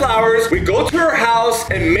buy her flowers, we go to her house,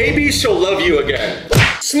 and maybe she'll love you again.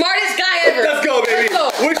 Smartest guy ever. Let's go, baby.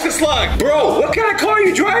 Let's go. Wish the slug. Bro, what kind of car are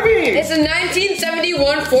you driving? It's a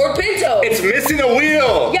 1971 Ford Pinto. It's missing a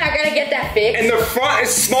wheel. Yeah, I gotta get that fixed. And the front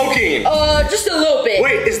is smoking. Just a little bit.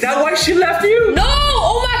 Wait, is that why she left you? No!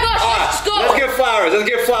 Oh my gosh, let's go. Let's get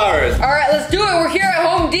flowers. All right, let's do it. We're here at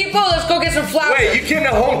Home Depot. Let's go get some flowers. Wait, you came to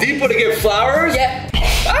Home Depot to get flowers? Yep.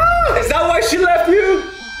 Is that why she left you?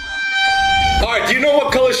 All right, do you know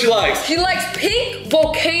what color she likes? She likes pink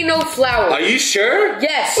volcano flowers. Are you sure?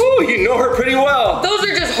 Yes. Ooh, you know her pretty well. Those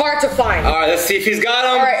are just hard to find. All right, let's see if he's got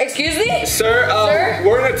them. All right, excuse me? Sir,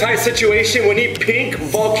 we're in a tight situation. We need pink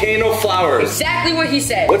volcano flowers. Exactly what he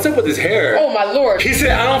said. What's up with his hair? Oh my lord. He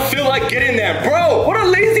said, I don't feel like getting them. Bro, what a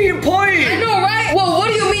lazy employee. I know, right? Well, what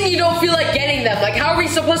do you mean you don't feel like getting getting them? Like, how are we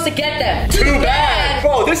supposed to get them? Too bad.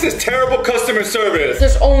 Bro, this is terrible customer service.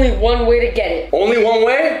 There's only one way to get it. Only one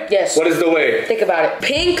way? Yes. What is the way? Think about it.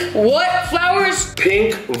 Pink what flowers?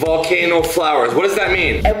 Pink volcano flowers. What does that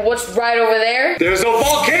mean? And what's right over there? There's a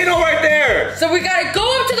volcano right there. So we gotta go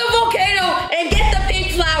up to the volcano and get the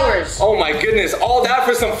pink flowers. Oh my goodness, all that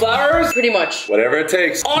for some flowers? Pretty much. Whatever it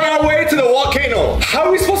takes. On our way to the volcano. How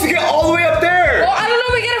are we supposed to get all the way up there? Well, I don't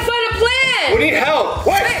know. We gotta find a plan. We need help.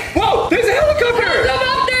 Wait, whoa, there's a helicopter.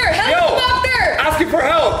 Helicopter! Helicopter! Yo, asking for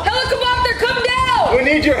help. Helicopter, come down! We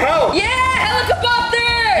need your help. Yeah, helicopter!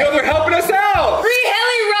 Yo, they're helping us out. Free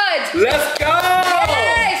heli rides! Let's go!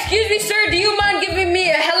 Hey, excuse me, sir. Do you mind giving me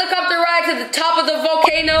a helicopter ride to the top of the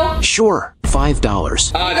volcano? Sure,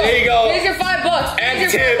 $5. There you go. Here's your $5. And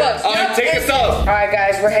Here's your tip. $5. Yep, Take us up. All right,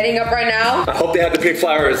 guys, we're heading up right now. I hope they have the pink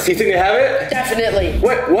flowers. You think they have it? Definitely.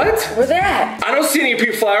 What? Where they at? I don't see any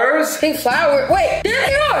pink flowers. Pink flower. Wait, there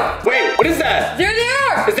they are. Wait, what is that? There they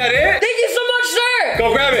are. Is that it? Thank you so much, sir.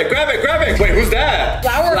 Go grab it, grab it, grab it. Wait, who's that?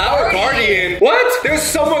 Flower guardian. What? There's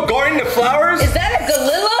someone guarding the flowers? Is that a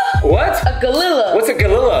galilla? What? A galilla. What's a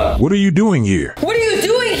galilla? What are you doing here? What are you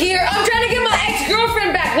doing here? I'm trying to get my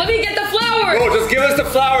ex-girlfriend back. Let me get the flowers. Bro, just give us the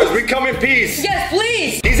flowers. We come in peace. Yes,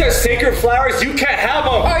 please. These are sacred flowers. You can't have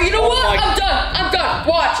them. All right, you know what? my- I'm done. I'm done.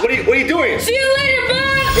 Watch. What are you doing? See you later,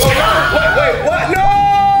 bud. Bro, no. Wait, what? No!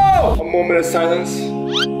 A moment of silence.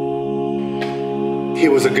 He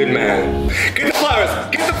was a good man. Get the flowers.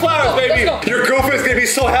 Get the flowers, baby. let's go. Your girlfriend's gonna be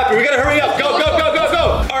so happy. We gotta hurry up. Go, go, go, go,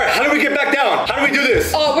 go. All right, how do we get back down? How do we do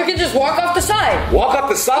this? We can just walk off the side. Walk up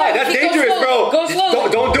the side. That's Go dangerous, slowly. bro. Go slowly.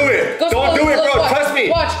 Don't do it. Go Don't do slowly. it, bro. Watch. Trust me.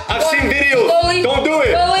 Watch. I've Watch. seen videos. Slowly. Don't do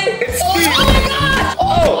it. Slowly. It's Oh, speed. oh my God.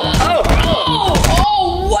 Oh,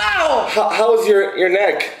 wow. How's your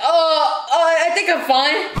neck? I think I'm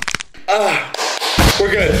fine. We're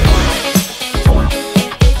good.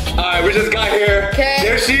 Alright, we just got here. Okay.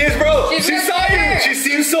 There she is, bro. She's She right saw you. there. She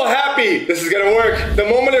seems so happy. This is gonna work. The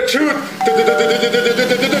moment of truth.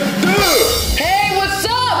 Hey, what's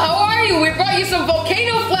up? How are you? We brought you some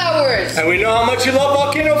volcano flowers. And we know how much you love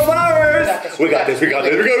volcano flowers. We got this. We got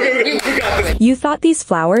this. We got this. You thought these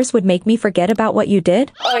flowers would make me forget about what you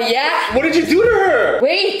did? Oh, yeah? What did you do to her?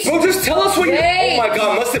 Wait. Bro, just tell us what you... Wait. Oh my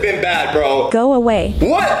God, must have been bad, bro. Go away.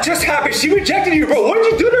 What just happened? She rejected you, bro. What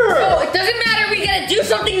did you do to her? Oh, it doesn't matter. We gotta do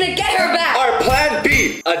something to get her back. Our plan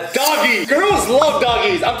B, a doggy. Girls love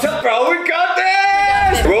doggies. I'm telling, bro, we got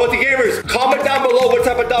this. Bro, with the gamers, comment down below what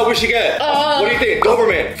type of dog we should get. What do you think?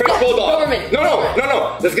 Doberman, French bulldog. Doberman. No.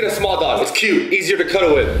 Let's get a small dog. It's cute, easier to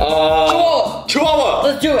cuddle with. Chihuahua.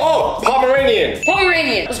 Let's do it. Oh, Pomeranian.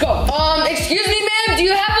 Pomeranian. Let's go. Excuse me, ma'am. Do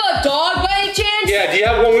you have a dog by any chance? Yeah. Do you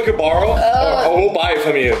have one we could borrow? Or we'll buy it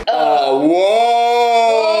from you. Whoa.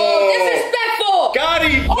 Oh, disrespectful. Got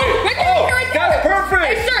it. Right there. That's perfect.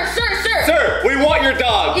 Hey, sir. Sir, we want your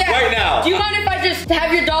dog right now. Do you mind if I just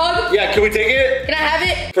have your dog? Yeah, can we take it? Can I have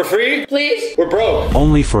it? For free? Please? We're broke.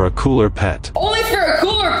 Only for a cooler pet. Only for a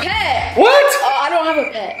cooler pet. What? I don't have a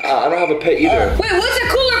pet. I don't have a pet either. Wait, what's a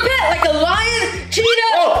cooler pet? Like a lion,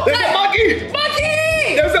 cheetah? Oh, there's a monkey.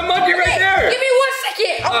 Monkey! There's a monkey right there. Give me 1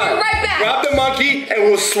 second. I'll be right back. Grab the monkey and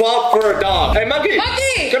we'll swap for a dog. Hey, monkey.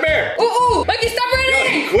 Monkey! Come here. Ooh, monkey, stop Yo,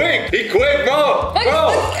 running. he quick, bro. Monkey,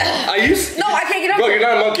 Bro, monkey. are you? No, I can't get up. Bro, you're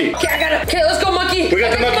not a monkey. Okay, I got it. Okay, let's go, monkey. We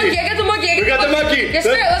got the monkey. I got the monkey. We got the monkey. Yes,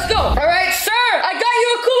 sir. Let's go. All right, sir. I got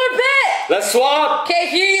you a cooler pet. Let's swap. Okay,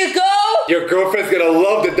 here you go. Your girlfriend's gonna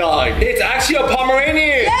love the dog. It's actually a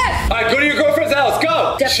Pomeranian. Yes. All right, go to your girlfriend's house.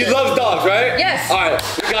 Go. Definitely. She loves dogs, right? Yes. All right,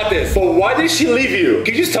 we got this. But why did she leave you?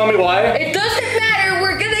 Can you just tell me why? It doesn't matter.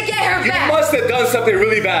 We're gonna get her You back. must have done something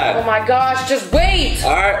really Oh bad. my gosh, just wait.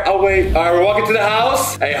 All right, I'll wait. All right, we're walking to the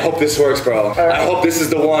house. Hey, I hope this works, bro. right. I hope this is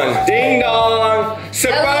the one. Ding dong.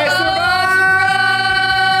 Surprise, surprise.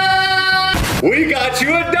 We got you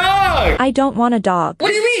a dog. I don't want a dog. What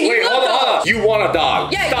do you mean? Wait, you hold love on. dogs. You want a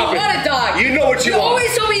dog. Yeah, Stop you it. want a dog. You know what you You want.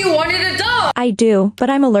 always told me you wanted a dog. I do, but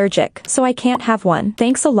I'm allergic, so I can't have one.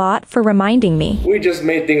 Thanks a lot for reminding me. We just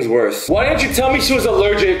made things worse. Why didn't you tell me she was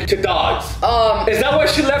allergic to dogs? Is that why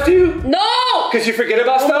she left you? No. Because you forget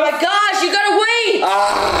about Oh stuff? my gosh, you gotta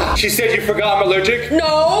wait. She said you forgot I'm allergic?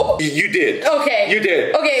 No. You did. Okay. You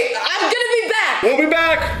did. Okay, I'm gonna be back. We'll be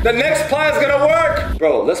back. The next plan's gonna work.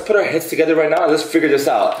 Bro, let's put our heads together right now and let's figure this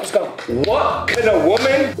out. Let's go. What can a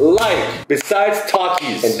woman like besides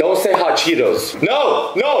Takis? And don't say hot Cheetos.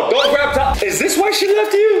 No, don't grab Takis. Is this why she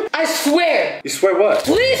left you? I swear. You swear what?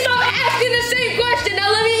 Please stop asking the same question. Now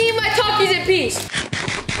let me eat my Takis in peace.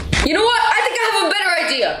 You know what? I think I have a better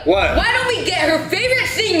idea. What? Why don't we get her favorite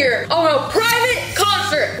singer on a private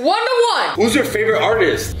concert, 1-to-1? Who's your favorite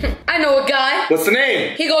artist? I know a guy. What's the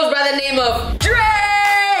name? He goes by the name of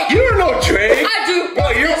Drake. You don't know Drake.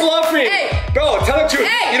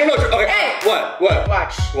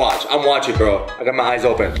 Watch. I'm watching, bro. I got my eyes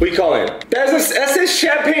open. What you calling? That says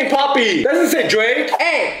Champagne Poppy. That doesn't say Drake.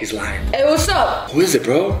 Hey. He's lying. Hey, what's up? Who is it,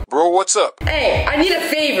 bro? Bro, what's up? Hey, I need a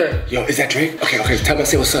favor. Yo, is that Drake? Okay. Tell me,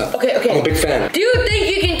 say what's up. Okay. I'm a big fan. Do you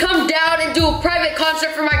think you can come down and do a private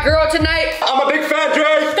concert for my girl tonight? I'm a big fan,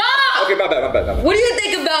 Drake. Stop! Okay, my bad. What do you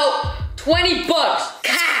think about $20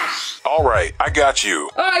 cash? All right, I got you.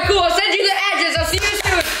 All right, cool. I'll send you the address. I'll see you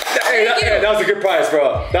soon. Hey, that was a good price,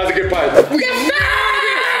 bro. That was a good price. Yes,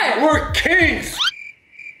 sir! We're kings.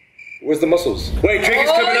 Where's the muscles? Wait, Drake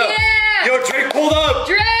is coming up. Yeah. Yo, Drake pulled up.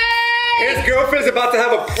 Drake! His girlfriend's about to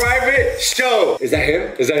have a private show. Is that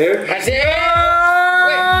him? That's it.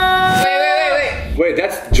 Yeah. Wait. Wait,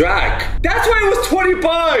 that's Drac. That's why it was $20.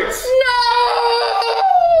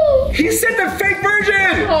 No! He sent the fake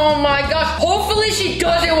version. Oh my gosh. Hopefully she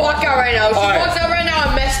doesn't walk out right now. If she walks out right now,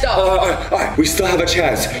 I'm messed up. All right. We still have a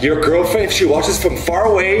chance. Your girlfriend, if she watches from far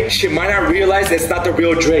away, she might not realize it's not the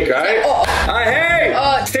real Drake, all right? Hey!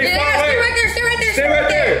 Stay far away. Stay right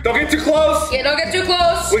there. Don't get too close. Yeah, don't get too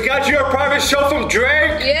close. We got you a private show from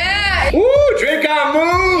Drake. Yeah. Woo, Drake got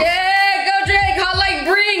moved. Yeah, go Drake. Hot like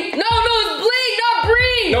Bring. No, it's Bling, not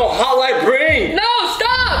Bring. No, Hot Like Bring. No,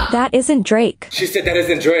 stop. That isn't Drake. She said that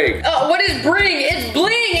isn't Drake. What is Bring? It's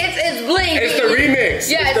Bling. It's Bling. It's the remix.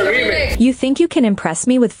 Yeah, it's the remix. You think you can impress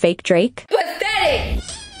me with fake Drake? Pathetic.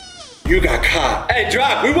 You got caught. Hey,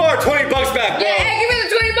 Drac, we want our $20 back, bro. Yeah, hey, give me the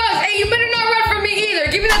 $20. Hey, you better not run from me either.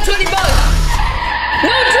 Give me that $20. No,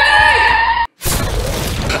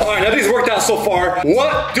 Drake! All right, nothing's worked out so far.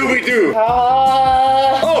 What do we do?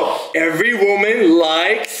 Every woman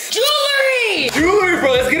likes jewelry! Jewelry,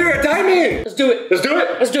 bro. Let's get her a diamond. Let's do it. Let's do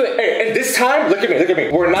it. Hey, and this time, look at me.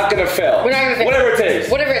 We're not gonna fail. Whatever it takes.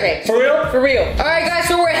 For real? For real. All right, guys,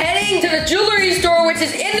 so we're heading to the jewelry store, which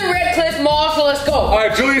is in the Red Cliff Mall, so let's go. All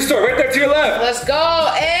right, jewelry store, right there to your left. Let's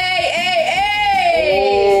go. Hey.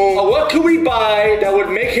 What could we buy that would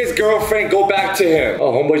make his girlfriend go back to him?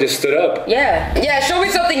 Oh, homeboy just stood up. Yeah, show me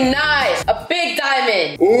something nice. A big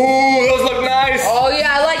diamond. Ooh, those look nice. Oh,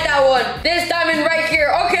 yeah, I like that one. This diamond right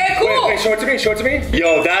here. Okay, cool. Wait, show it to me.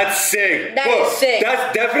 Yo, that's sick. That is sick.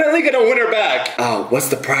 That's definitely gonna win her back. What's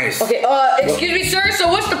the price? Okay, excuse me, sir. So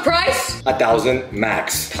what's the price? 1,000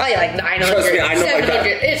 max. Probably like 900. Trust me, I know my God.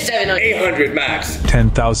 It's 700. 800 max.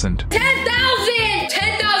 10,000. 10,000!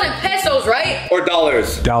 10,000 pesos, right? Or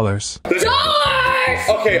dollars. Dollars. Dollars!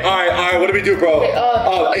 Okay, all right. What do we do, bro?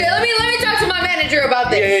 Okay, let me talk to my manager about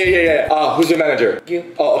this. Yeah. Who's your manager?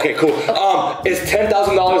 You. Oh, okay, cool. Is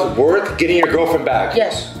 $10,000 worth getting your girlfriend back?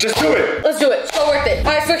 Yes. Just do it. Let's do it. So worth it.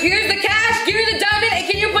 All right, so here's the cash. Give me the diamond, and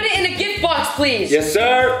can you put it in a gift box, please? Yes,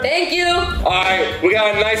 sir. Thank you. All right, we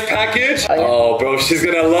got a nice package. Oh, yeah. Oh, bro, she's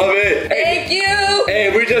gonna love it. Thank you.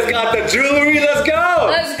 Hey, we just got the jewelry. Let's go.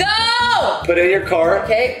 Let's go. Put it in your car.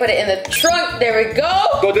 Okay, put it in the trunk. There we go.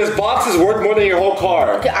 But this box is worth more than your whole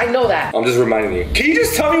car. Okay, I know that. I'm just reminding you. Can you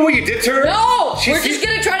just tell me what you did to her? No, we're just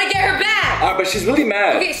gonna try to get her back. All right, but she's really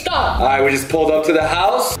mad. Okay, stop. All right, we just pulled up to the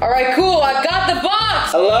house. All right, cool. I got the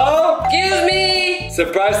box. Hello? Excuse me.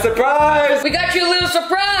 Surprise, surprise. We got you a little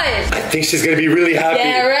surprise. I think she's gonna be really happy.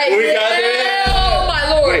 Yeah, right. We got it. Oh, my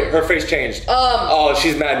Lord. Wait, her face changed. Oh,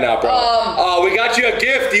 she's mad now, bro. We got you a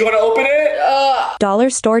gift. Do you want to open it? Dollar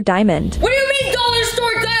store diamond. What do you mean dollar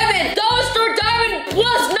store diamond? Dollar store diamond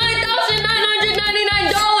plus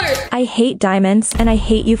 $9,999. I hate diamonds, and I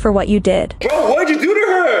hate you for what you did. Bro, what'd you do to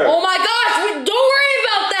her? Oh my gosh, don't worry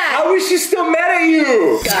about that. How is she still mad at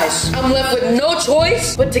you? Guys, I'm left with no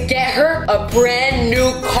choice but to get her a brand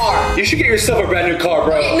new car. You should get yourself a brand new car,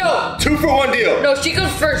 bro. Wait, no. 2 for 1 deal. No, she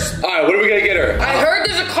goes first. All right, what are we gonna get her? I heard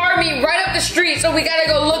there's a car meet right up the street, so we gotta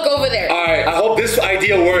go look over there. All right, I hope this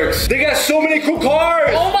idea works. They got so many cool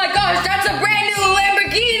cars. Oh my gosh, that's a brand new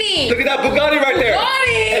Lamborghini. Look at that Bugatti right there.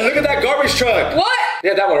 Bugatti. And look at that garbage truck. What?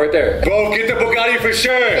 Yeah, that one right there. Bro, get the Bugatti for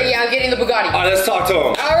sure. Yeah, I'm getting the Bugatti. All right, let's talk to him.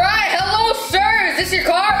 All right, hello, sir. Is this your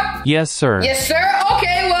car? Yes, sir. Yes, sir.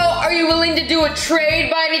 Okay, well, are you willing to do a trade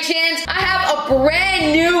by any chance? I have a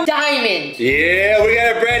brand new diamond. Yeah, we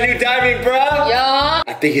got a brand new diamond, bro. Yeah.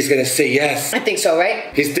 I think he's gonna say yes. I think so,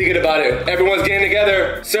 right? He's thinking about it. Everyone's getting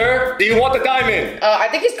together. Sir, do you want the diamond? I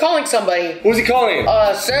think he's calling somebody. Who's he calling?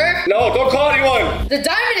 Sir? No, don't call anyone. The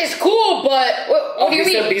diamond is cool, but what do you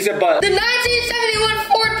mean? He said but. The 1971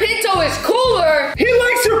 Ford Pinto is cooler. He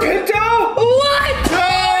likes your Pinto? What? No!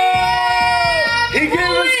 He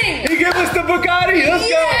gave us the Bugatti. Let's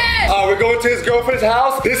Yes! go. We're going to his girlfriend's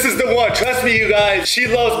house. This is the one. Trust me, you guys. She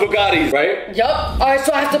loves Bugattis, right? Yup. All right,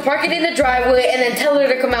 so I have to park it in the driveway and then tell her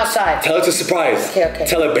to come outside. Tell her it's a surprise. Okay.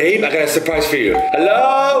 Tell her, babe, I got a surprise for you.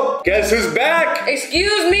 Hello? Guess who's back?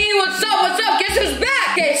 Excuse me, what's up? what's up? Guess who's back?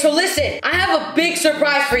 Okay, so listen, I have a big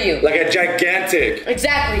surprise for you. Like a gigantic.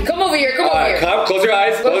 Exactly. Come over here. Come over here. Come. Close your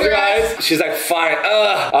eyes. Close your eyes. She's like, fine.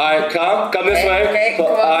 All right, come this way. Okay, come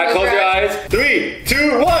on, all right, close your eyes. 3,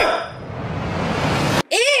 2, 1.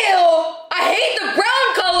 Ew! I hate the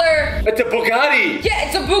brown color. It's a Bugatti. Yeah,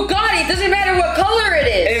 it's a Bugatti. It doesn't matter what color it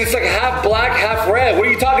is. And it's like half black, half red. What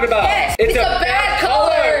are you talking about? Yes, it's a bad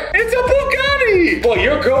color. It's a Bugatti. Boy,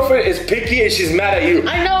 your girlfriend is picky and she's mad at you.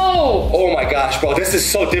 I know. Oh my gosh, bro, this is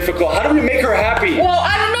so difficult. How do we make her happy? Well,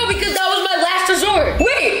 I don't know because that was my last resort.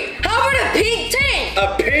 Wait, how about a pink tank?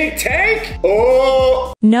 A pink tank?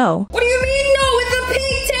 Oh. No. What do you mean no? It's a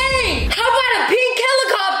pink tank. How about a pink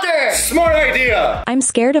helicopter? Smart idea. I'm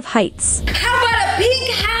scared of heights. How about a pink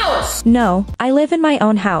house? No, I live in my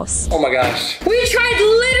own house. Oh my gosh. We tried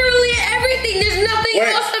literally everything. There's nothing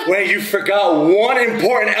else. Wait, you forgot one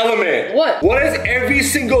important element. What? What does every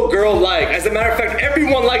single girl like? As a matter of fact,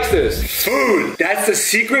 everyone likes this. Food. That's the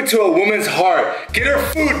secret to a woman's heart. Get her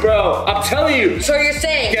food, bro. I'm telling you. So you're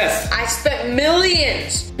saying Yes. I spent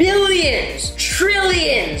millions, billions,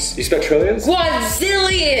 trillions. You spent trillions?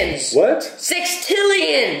 Quadzillions. What?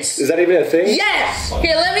 Sextillions. Is that even a thing? Yes.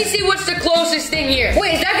 Here, let me see what's the closest thing here.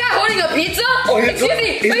 Wait, is that guy holding a pizza? Excuse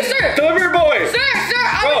me. Wait, sir. Delivery boy. Sir,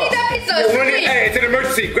 I Bro, don't need that pizza. hey, it's an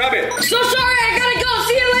emergency. Grab it. So sorry, I gotta go.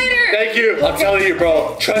 See you later. Thank you. I'm telling you,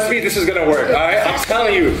 bro. Trust me, this is gonna work. All right? I'm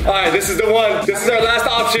telling you. All right, this is the one. This is our last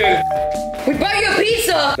option. We bought you a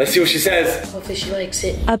pizza. Let's see what she says. Hopefully she likes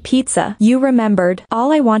it. A pizza. You remembered.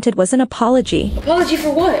 All I wanted was an apology. Apology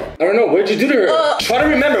for what? I don't know. What did you do to her? Try to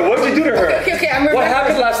remember. What did you do to her? Okay, I'm remembering. What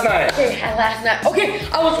happened last night? Okay, last night. Okay,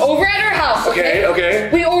 I was over at her house. Okay.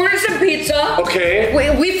 We ordered some pizza. Okay.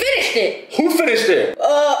 We finished it. Who finished it?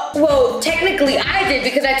 Well, technically I did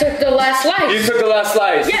because I took the last slice. You took the last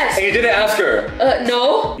slice. Yes. And you didn't ask her.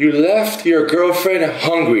 No. You left your girlfriend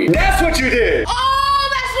hungry. That's what you did. Oh!